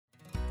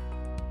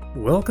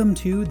Welcome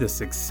to the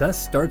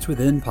Success Starts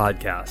Within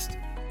podcast,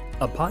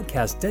 a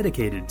podcast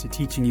dedicated to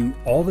teaching you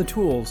all the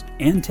tools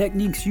and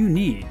techniques you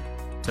need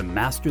to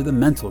master the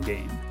mental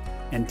game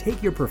and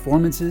take your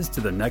performances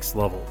to the next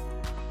level.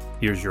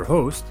 Here's your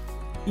host,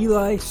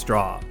 Eli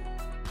Straw.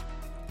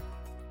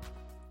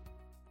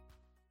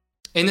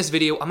 In this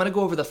video, I'm going to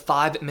go over the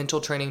 5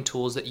 mental training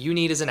tools that you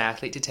need as an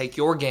athlete to take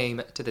your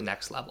game to the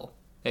next level.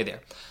 Hey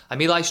there,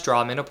 I'm Eli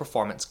Straw, mental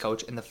performance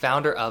coach and the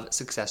founder of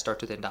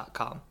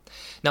SuccessStartsWithin.com.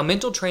 Now,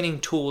 mental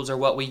training tools are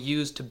what we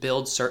use to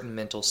build certain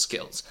mental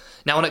skills.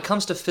 Now, when it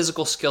comes to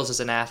physical skills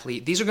as an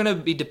athlete, these are going to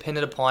be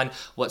dependent upon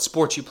what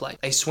sport you play.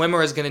 A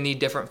swimmer is going to need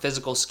different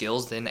physical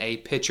skills than a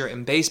pitcher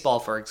in baseball,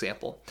 for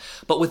example.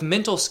 But with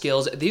mental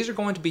skills, these are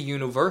going to be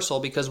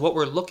universal because what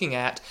we're looking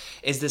at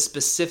is the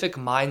specific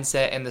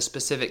mindset and the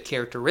specific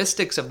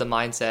characteristics of the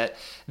mindset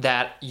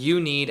that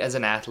you need as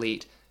an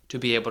athlete to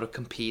be able to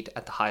compete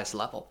at the highest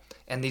level.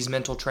 And these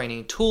mental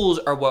training tools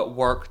are what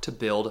work to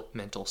build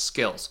mental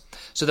skills.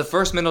 So the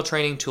first mental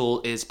training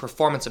tool is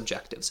performance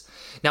objectives.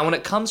 Now, when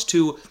it comes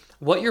to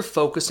what you're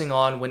focusing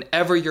on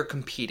whenever you're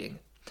competing,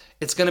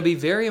 it's going to be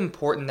very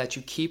important that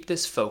you keep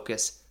this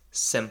focus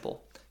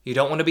simple. You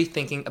don't want to be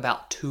thinking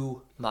about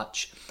too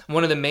much.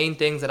 One of the main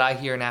things that I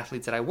hear in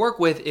athletes that I work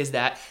with is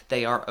that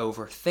they are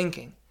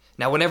overthinking.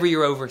 Now, whenever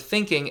you're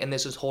overthinking and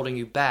this is holding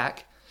you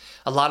back,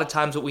 a lot of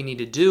times what we need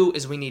to do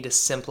is we need to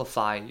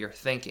simplify your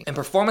thinking. And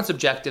performance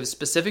objectives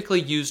specifically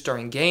used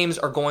during games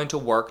are going to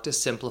work to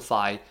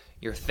simplify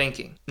your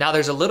thinking. Now,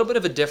 there's a little bit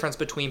of a difference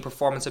between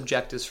performance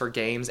objectives for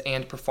games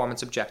and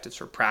performance objectives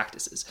for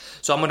practices.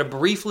 So I'm going to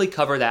briefly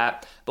cover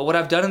that, but what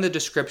I've done in the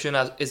description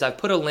is I've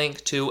put a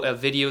link to a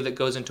video that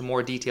goes into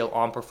more detail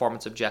on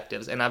performance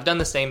objectives, and I've done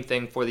the same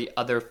thing for the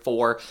other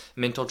 4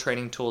 mental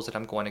training tools that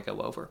I'm going to go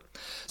over.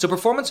 So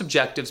performance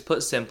objectives,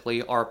 put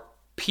simply, are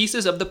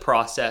pieces of the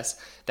process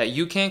that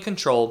you can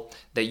control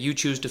that you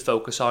choose to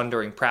focus on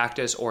during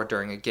practice or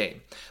during a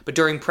game. But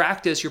during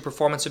practice, your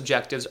performance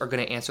objectives are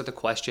going to answer the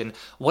question,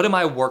 what am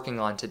I working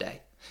on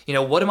today?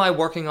 What am I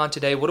working on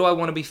today? What do I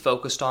want to be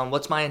focused on?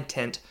 What's my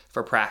intent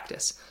for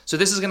practice? So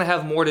this is going to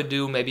have more to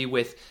do maybe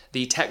with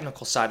the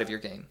technical side of your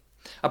game.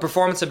 A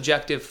performance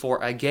objective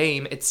for a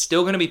game, it's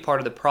still going to be part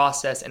of the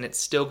process and it's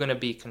still going to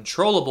be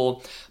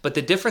controllable, but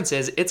the difference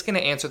is it's going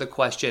to answer the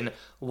question,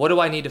 what do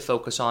I need to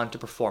focus on to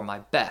perform my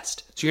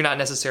best? So you're not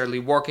necessarily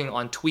working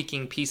on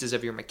tweaking pieces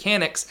of your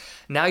mechanics.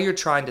 Now you're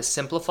trying to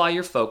simplify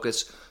your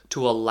focus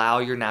to allow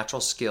your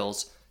natural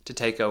skills to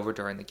take over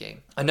during the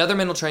game. Another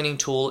mental training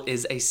tool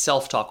is a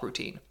self-talk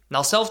routine.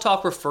 Now,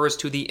 self-talk refers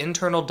to the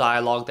internal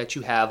dialogue that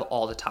you have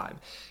all the time.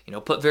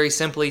 Put very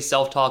simply,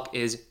 self-talk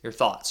is your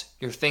thoughts,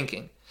 your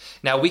thinking.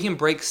 Now, we can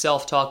break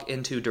self-talk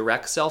into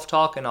direct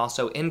self-talk and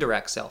also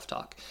indirect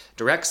self-talk.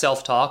 Direct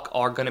self-talk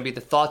are going to be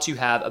the thoughts you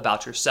have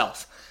about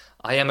yourself.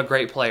 I am a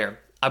great player.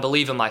 I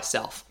believe in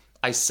myself.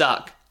 I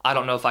suck. I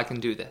don't know if I can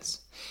do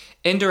this.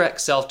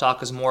 Indirect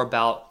self-talk is more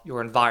about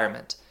your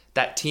environment.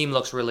 That team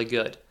looks really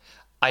good.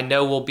 I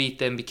know we'll beat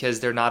them because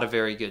they're not a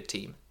very good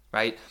team,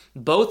 right?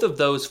 Both of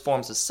those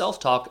forms of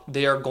self-talk,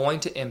 they are going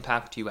to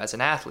impact you as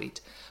an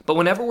athlete. But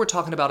whenever we're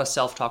talking about a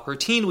self-talk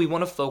routine, we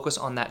want to focus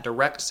on that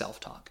direct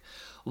self-talk.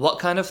 What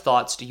kind of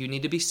thoughts do you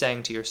need to be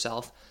saying to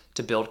yourself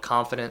to build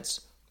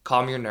confidence,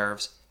 calm your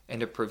nerves,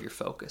 and improve your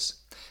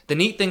focus? The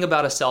neat thing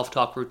about a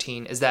self-talk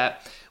routine is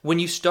that when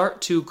you start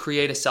to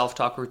create a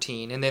self-talk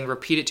routine and then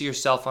repeat it to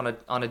yourself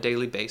on a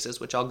daily basis,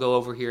 which I'll go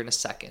over here in a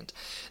second,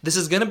 this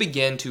is going to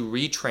begin to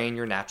retrain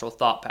your natural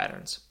thought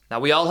patterns. Now,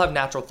 we all have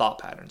natural thought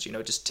patterns,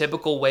 just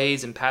typical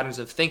ways and patterns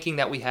of thinking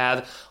that we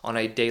have on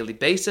a daily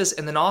basis,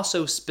 and then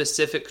also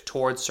specific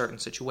towards certain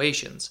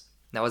situations.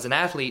 Now, as an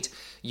athlete,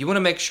 you want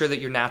to make sure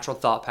that your natural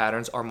thought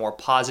patterns are more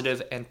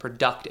positive and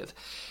productive.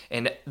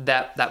 And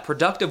that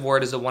productive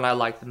word is the one I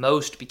like the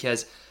most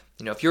because,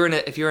 if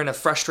you're in a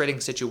frustrating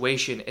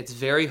situation, it's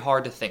very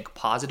hard to think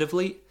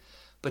positively,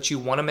 but you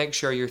want to make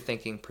sure you're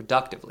thinking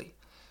productively.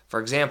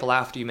 For example,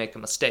 after you make a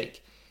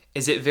mistake,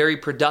 is it very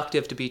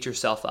productive to beat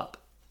yourself up?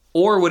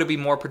 Or would it be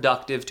more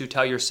productive to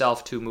tell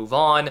yourself to move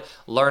on,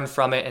 learn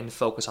from it, and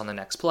focus on the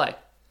next play?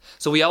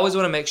 So we always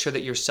want to make sure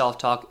that your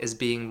self-talk is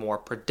being more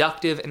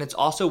productive, and it's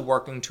also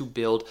working to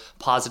build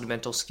positive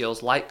mental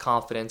skills like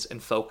confidence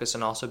and focus,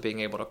 and also being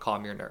able to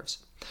calm your nerves.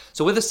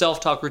 So with a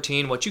self-talk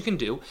routine, what you can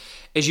do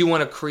is you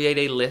want to create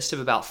a list of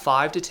about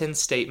 5 to 10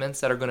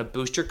 statements that are going to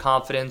boost your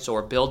confidence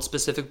or build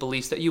specific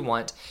beliefs that you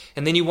want,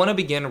 and then you want to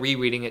begin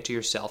rereading it to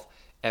yourself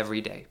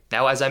every day.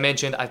 Now, as I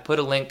mentioned, I've put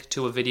a link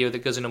to a video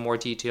that goes into more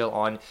detail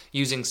on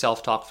using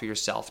self-talk for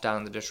yourself down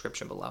in the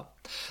description below.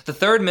 The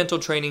third mental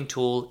training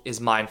tool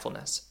is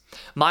mindfulness.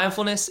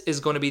 Mindfulness is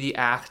going to be the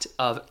act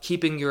of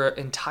keeping your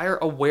entire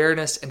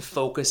awareness and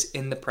focus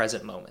in the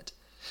present moment.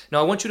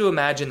 Now, I want you to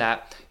imagine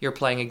that you're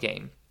playing a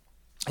game.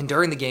 And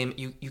during the game,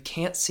 you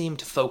can't seem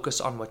to focus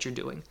on what you're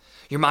doing.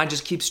 Your mind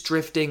just keeps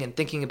drifting and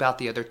thinking about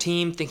the other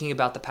team, thinking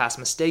about the past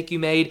mistake you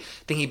made,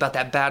 thinking about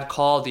that bad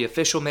call the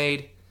official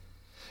made.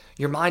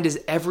 Your mind is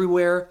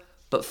everywhere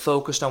but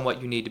focused on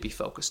what you need to be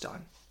focused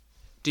on.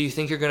 Do you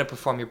think you're going to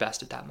perform your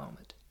best at that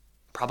moment?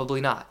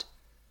 Probably not.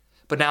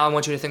 But now I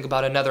want you to think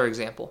about another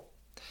example.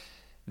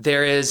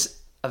 There is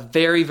a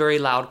very, very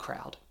loud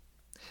crowd.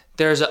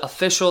 There's an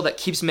official that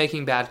keeps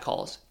making bad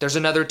calls. There's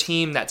another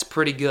team that's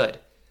pretty good.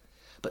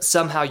 But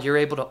somehow you're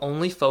able to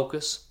only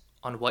focus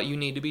on what you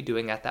need to be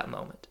doing at that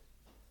moment.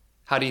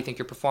 How do you think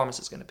your performance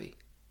is going to be?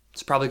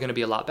 It's probably going to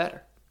be a lot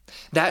better.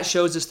 That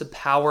shows us the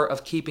power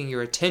of keeping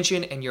your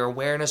attention and your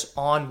awareness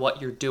on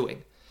what you're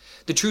doing.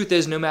 The truth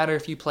is, no matter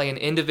if you play an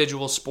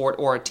individual sport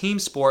or a team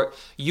sport,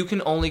 you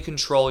can only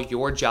control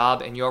your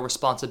job and your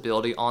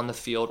responsibility on the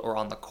field or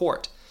on the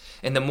court.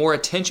 And the more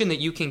attention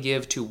that you can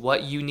give to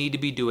what you need to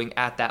be doing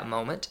at that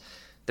moment,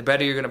 the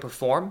better you're going to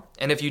perform.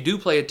 And if you do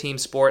play a team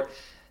sport,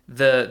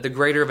 the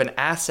greater of an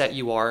asset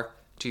you are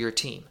to your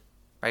team,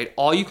 right?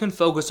 All you can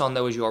focus on,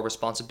 though, is your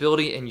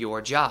responsibility and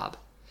your job.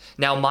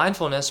 Now,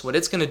 mindfulness, what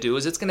it's going to do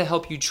is it's going to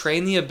help you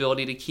train the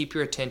ability to keep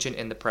your attention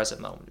in the present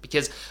moment,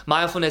 because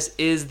mindfulness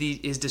is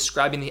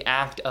describing the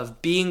act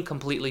of being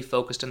completely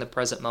focused in the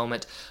present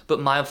moment.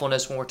 But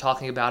mindfulness, when we're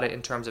talking about it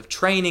in terms of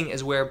training,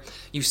 is where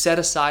you set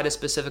aside a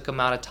specific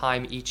amount of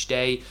time each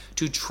day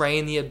to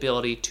train the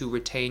ability to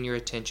retain your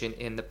attention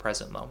in the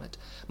present moment.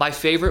 My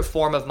favorite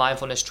form of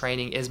mindfulness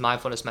training is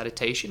mindfulness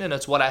meditation, and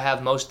it's what I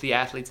have most of the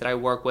athletes that I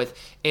work with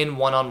in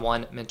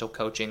one-on-one mental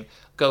coaching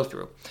go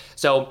through.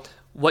 So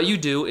what you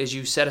do is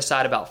you set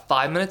aside about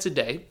 5 minutes a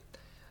day.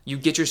 You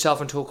get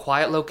yourself into a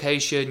quiet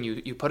location.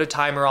 You put a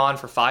timer on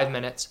for 5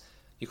 minutes.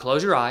 You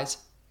close your eyes.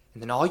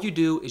 And then all you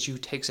do is you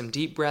take some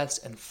deep breaths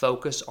and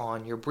focus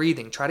on your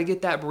breathing. Try to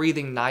get that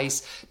breathing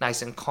nice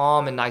and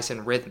calm and nice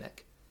and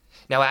rhythmic.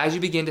 Now, as you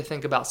begin to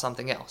think about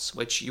something else,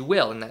 which you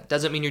will, and that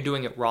doesn't mean you're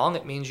doing it wrong.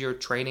 It means you're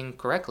training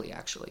correctly,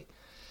 actually.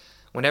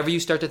 Whenever you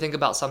start to think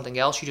about something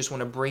else, you just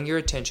want to bring your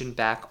attention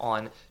back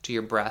on to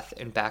your breath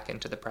and back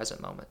into the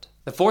present moment.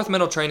 The fourth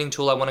mental training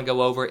tool I want to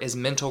go over is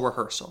mental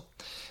rehearsal.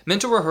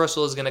 Mental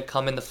rehearsal is going to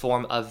come in the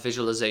form of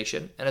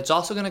visualization, and it's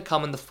also going to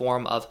come in the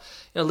form of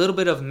a little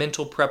bit of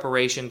mental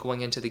preparation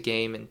going into the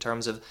game in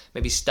terms of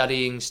maybe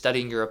studying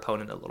your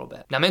opponent a little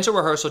bit. Now, mental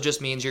rehearsal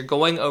just means you're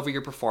going over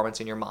your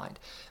performance in your mind.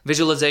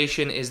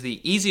 Visualization is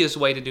the easiest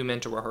way to do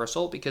mental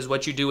rehearsal, because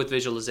what you do with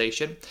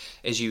visualization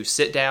is you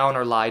sit down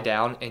or lie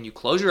down and you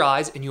close your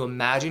eyes and you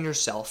imagine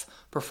yourself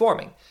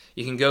performing.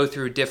 You can go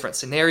through different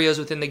scenarios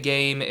within the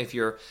game. If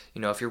you're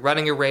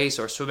running a race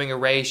or swimming a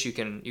race, you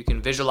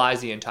can visualize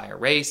the entire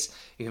race.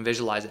 You can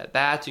visualize at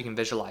bats. You can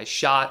visualize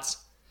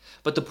shots.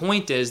 But the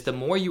point is, the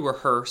more you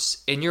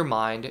rehearse in your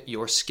mind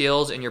your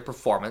skills and your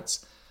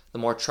performance, the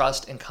more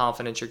trust and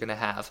confidence you're going to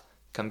have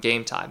come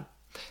game time.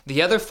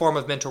 The other form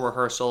of mental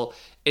rehearsal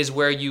is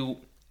where you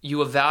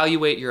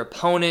evaluate your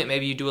opponent.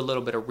 Maybe you do a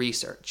little bit of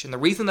research. And the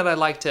reason that I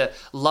like to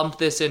lump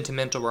this into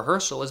mental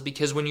rehearsal is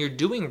because when you're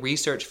doing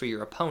research for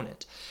your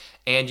opponent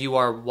and you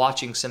are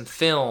watching some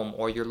film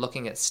or you're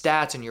looking at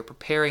stats and you're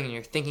preparing and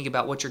you're thinking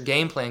about what your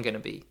game plan is going to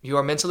be, you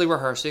are mentally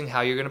rehearsing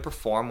how you're going to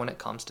perform when it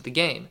comes to the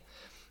game.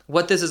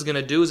 What this is going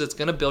to do is it's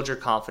going to build your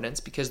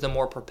confidence, because the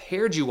more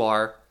prepared you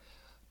are,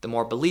 the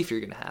more belief you're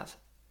going to have.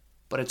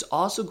 But it's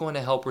also going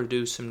to help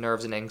reduce some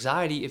nerves and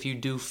anxiety if you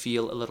do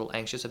feel a little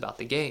anxious about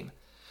the game.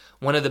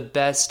 One of the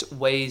best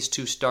ways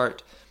to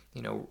start,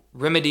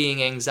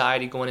 remedying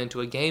anxiety going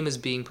into a game is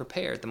being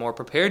prepared. The more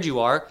prepared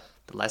you are,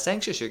 the less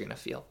anxious you're going to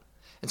feel.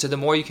 And so the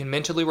more you can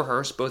mentally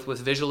rehearse, both with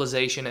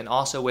visualization and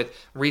also with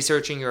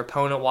researching your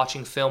opponent,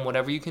 watching film,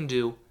 whatever you can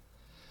do,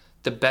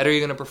 the better you're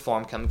going to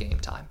perform come game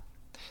time.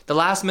 The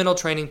last mental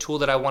training tool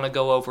that I want to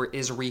go over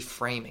is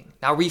reframing.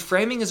 Now,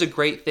 reframing is a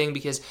great thing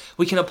because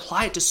we can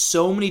apply it to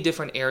so many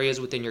different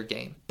areas within your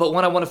game. But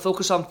what I want to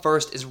focus on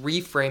first is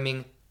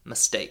reframing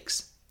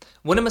mistakes.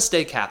 When a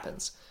mistake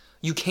happens,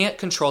 you can't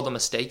control the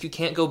mistake. You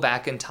can't go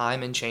back in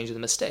time and change the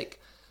mistake.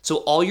 So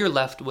all you're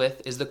left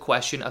with is the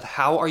question of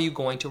how are you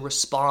going to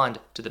respond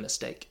to the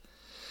mistake?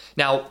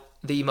 Now,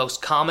 the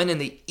most common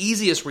and the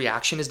easiest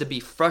reaction is to be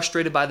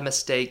frustrated by the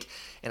mistake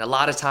and a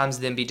lot of times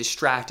then be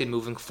distracted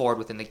moving forward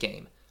within the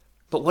game.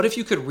 But what if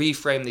you could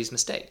reframe these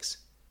mistakes?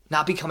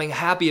 Not becoming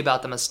happy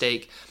about the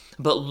mistake,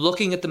 but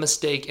looking at the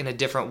mistake in a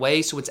different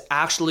way so it's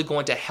actually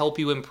going to help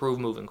you improve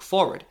moving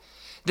forward.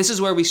 This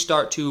is where we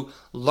start to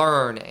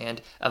learn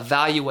and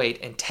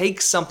evaluate and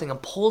take something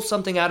and pull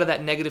something out of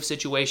that negative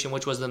situation,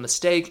 which was the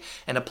mistake,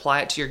 and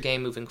apply it to your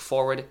game moving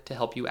forward to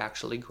help you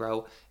actually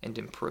grow and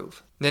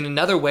improve. Then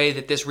another way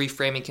that this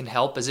reframing can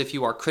help is if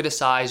you are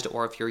criticized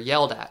or if you're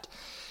yelled at.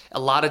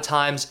 A lot of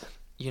times,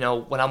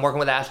 when I'm working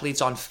with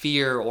athletes on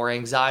fear or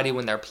anxiety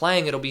when they're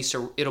playing, it'll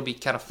be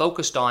kind of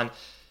focused on,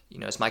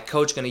 is my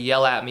coach going to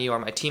yell at me or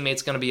my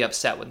teammates going to be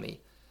upset with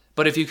me?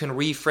 But if you can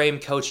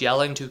reframe coach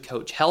yelling to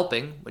coach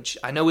helping, which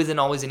I know isn't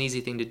always an easy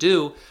thing to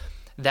do,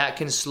 that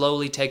can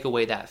slowly take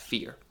away that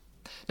fear.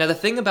 Now, the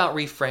thing about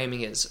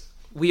reframing is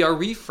we are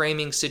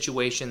reframing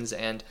situations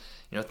and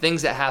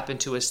things that happen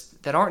to us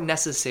that aren't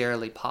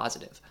necessarily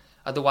positive.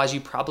 Otherwise, you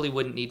probably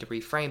wouldn't need to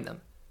reframe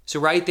them. So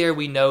right there,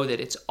 we know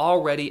that it's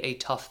already a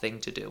tough thing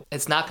to do.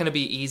 It's not going to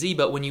be easy,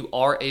 but when you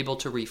are able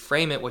to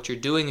reframe it, what you're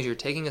doing is you're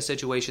taking a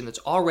situation that's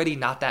already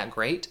not that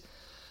great,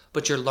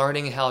 but you're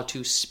learning how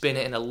to spin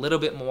it in a little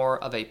bit more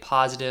of a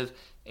positive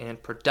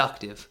and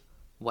productive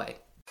way.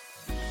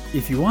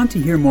 If you want to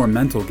hear more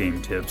mental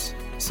game tips,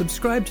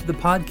 subscribe to the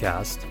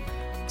podcast,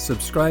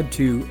 subscribe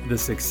to the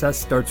Success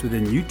Starts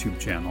Within YouTube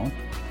channel,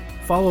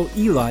 follow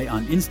Eli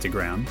on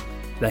Instagram,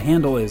 the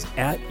handle is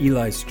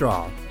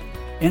 @EliStraw,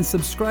 and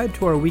subscribe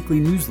to our weekly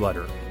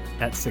newsletter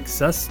at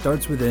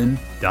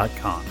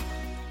successstartswithin.com.